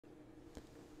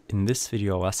In this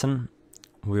video lesson,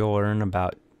 we'll learn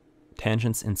about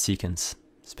tangents and secants,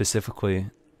 specifically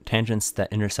tangents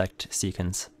that intersect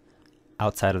secants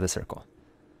outside of the circle.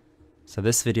 So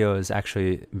this video is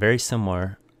actually very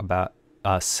similar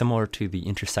to the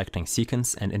intersecting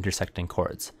secants and intersecting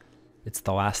chords. It's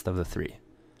the last of the three.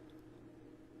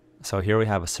 So here we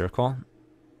have a circle,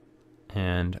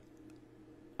 and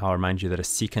I'll remind you that a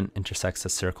secant intersects a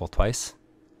circle twice.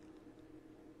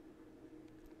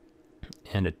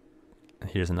 And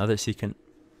here's another secant.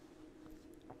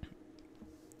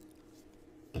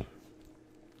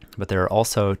 But there are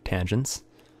also tangents,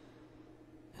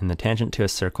 and the tangent to a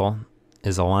circle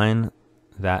is a line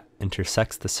that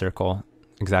intersects the circle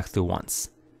exactly once.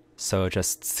 So it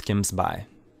just skims by,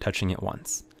 touching it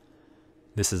once.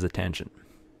 This is a tangent.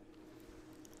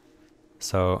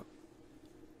 So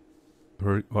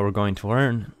what we're going to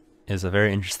learn is a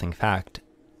very interesting fact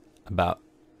about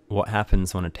what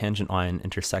happens when a tangent line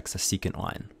intersects a secant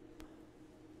line.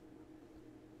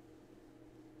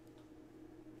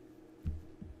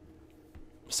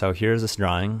 So here's this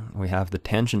drawing. We have the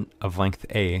tangent of length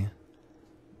A,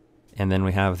 and then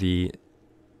we have the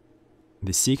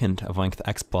secant of length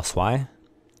x plus y,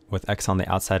 with x on the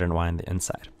outside and y on the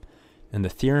inside. And the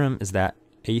theorem is that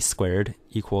a squared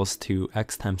equals to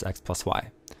x times x plus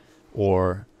y,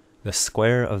 or the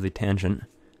square of the tangent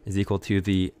is equal to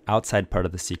the outside part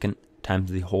of the secant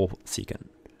times the whole secant.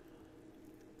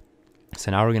 So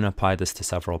now we're going to apply this to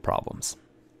several problems.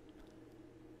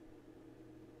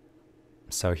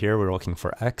 So here we're looking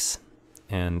for x,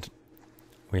 and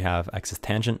we have x's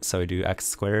tangent, so we do x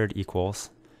squared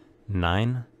equals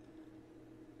 9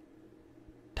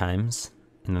 times,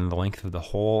 and then the length of the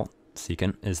whole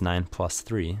secant is 9 plus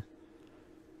 3.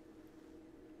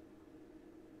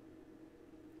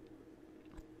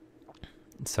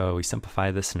 So we simplify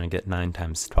this and we get 9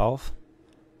 times 12,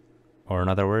 or in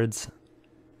other words,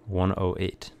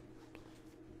 108.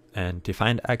 And to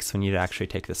find x, we need to actually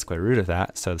take the square root of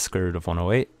that, so the square root of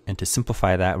 108. And to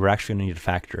simplify that, we're actually going to need to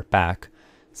factor it back.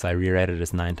 So I rewrite it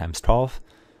as 9 times 12,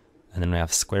 and then we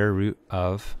have square root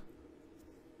of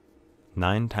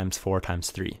 9 times 4 times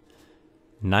 3.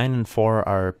 9 and 4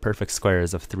 are perfect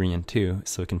squares of 3 and 2,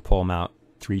 so we can pull them out.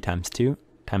 3 times 2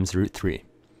 times root 3.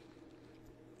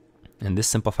 And this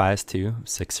simplifies to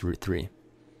 6 root 3.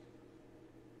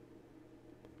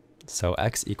 So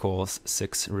x equals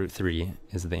 6 root 3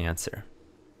 is the answer.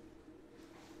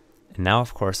 And now,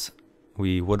 of course,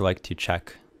 we would like to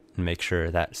check and make sure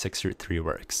that 6 root 3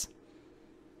 works.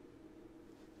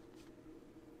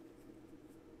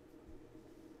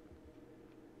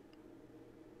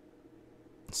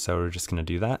 So we're just going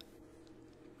to do that.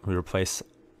 We replace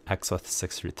x with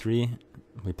 6 root 3.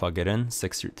 We plug it in.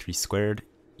 6 root 3 squared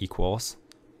equals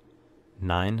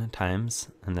 9 times,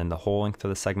 and then the whole length of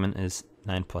the segment is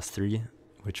 9 plus 3,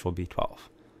 which will be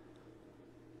 12.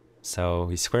 So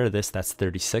we square this, that's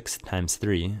 36 times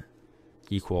 3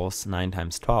 equals 9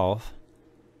 times 12,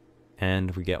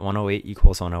 and we get 108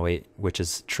 equals 108, which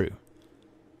is true.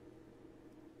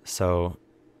 So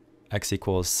x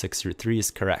equals 6 root 3 is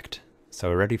correct. So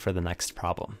we're ready for the next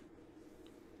problem.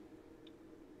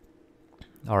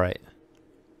 Alright,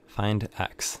 find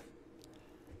x.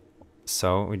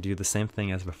 So we do the same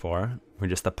thing as before. We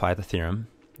just apply the theorem.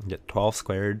 We get 12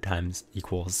 squared times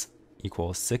equals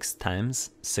 6 times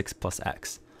 6 plus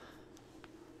x.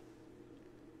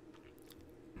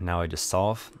 Now I just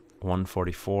solve.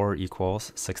 144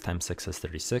 equals 6 times 6 is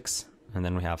 36, and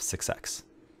then we have 6x.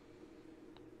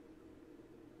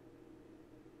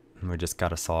 And we just got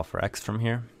to solve for x from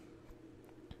here.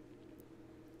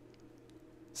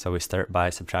 So we start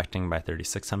by subtracting by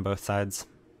 36 on both sides.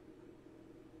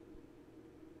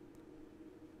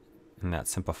 And that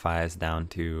simplifies down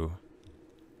to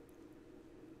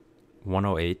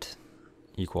 108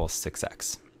 equals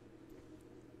 6x.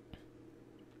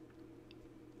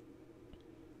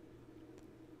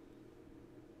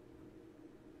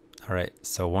 Alright,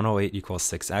 so 108 equals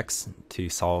 6x. To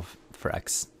solve for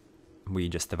x, we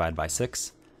just divide by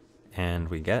 6, and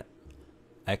we get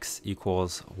x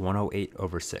equals 108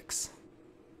 over 6.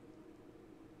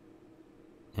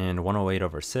 And 108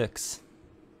 over 6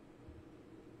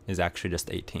 is actually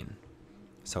just 18.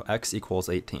 So x equals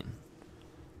 18.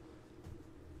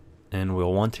 And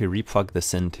we'll want to replug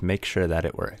this in to make sure that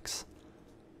it works.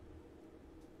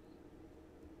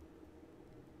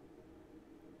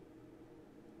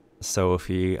 So if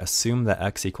we assume that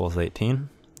x equals 18,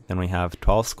 then we have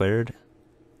 12 squared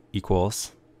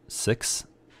equals 6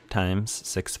 times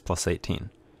 6 plus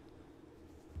 18.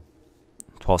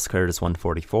 12 squared is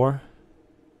 144.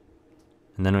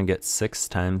 And then we get 6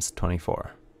 times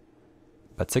 24.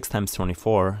 But 6 times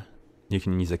 24 You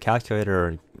can use a calculator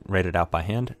or write it out by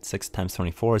hand. 6 times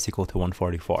 24 is equal to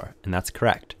 144, and that's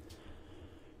correct.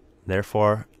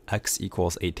 Therefore, x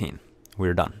equals 18.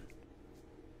 We're done.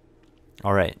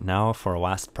 Alright, now for our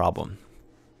last problem.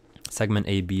 Segment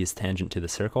AB is tangent to the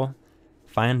circle.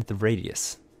 Find the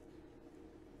radius.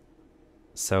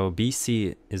 So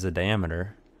BC is a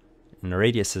diameter, and the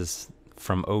radius is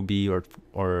from OB or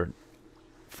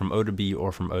from O to B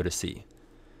or from O to C.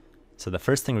 So the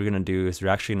first thing we're going to do is we're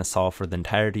actually going to solve for the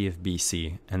entirety of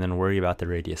BC and then worry about the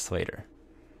radius later.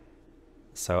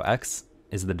 So x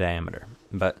is the diameter,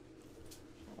 but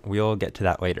we'll get to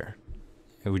that later.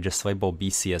 We just label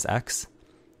BC as x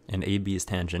and AB is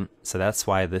tangent, so that's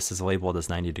why this is labeled as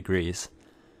 90 degrees.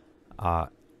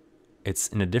 It's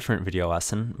in a different video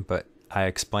lesson, but I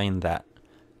explained that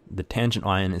the tangent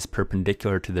line is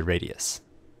perpendicular to the radius.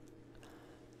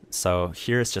 So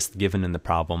here it's just given in the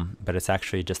problem, but it's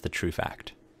actually just a true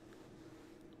fact.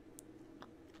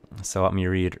 So let me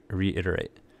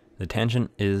reiterate. The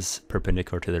tangent is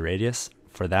perpendicular to the radius.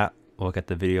 For that, we'll look at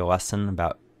the video lesson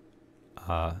about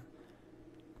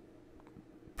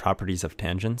properties of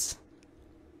tangents.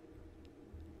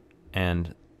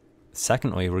 And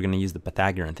secondly, we're going to use the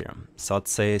Pythagorean theorem. So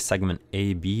let's say segment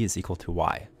AB is equal to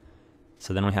y.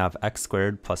 So then we have x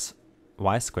squared plus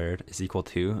y squared is equal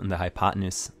to, and the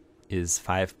hypotenuse is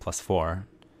 5 plus 4.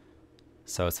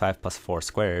 So it's 5 plus 4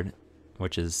 squared,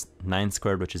 which is 9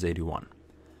 squared, which is 81.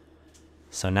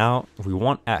 So now we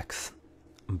want x,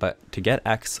 but to get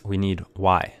x, we need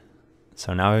y.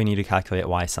 So now we need to calculate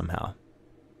y somehow.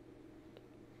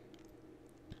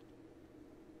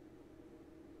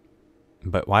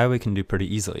 But y we can do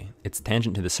pretty easily. It's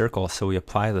tangent to the circle, so we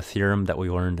apply the theorem that we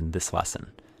learned in this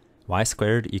lesson. Y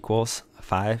squared equals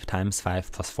 5 times 5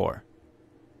 plus 4.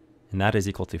 And that is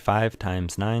equal to 5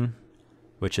 times 9,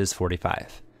 which is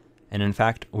 45. And in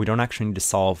fact, we don't actually need to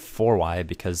solve for y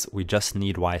because we just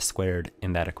need y squared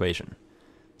in that equation.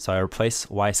 So I replace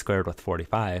y squared with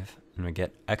 45, and we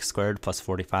get x squared plus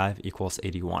 45 equals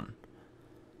 81.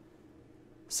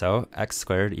 So x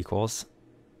squared equals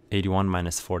 81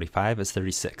 minus 45 is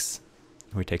 36.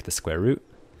 We take the square root,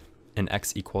 and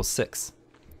x equals 6.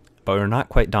 But we're not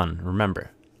quite done.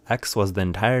 Remember, x was the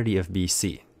entirety of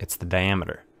BC. It's the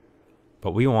diameter.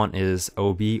 What we want is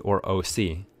OB or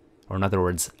OC, or in other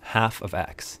words, half of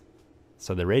x.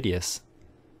 So the radius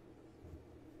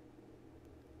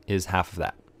is half of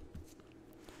that.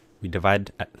 We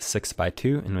divide 6 by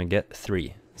 2 and we get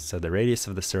 3. So the radius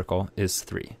of the circle is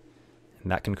 3.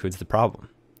 And that concludes the problem.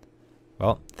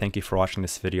 Well, thank you for watching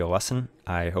this video lesson.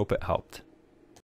 I hope it helped.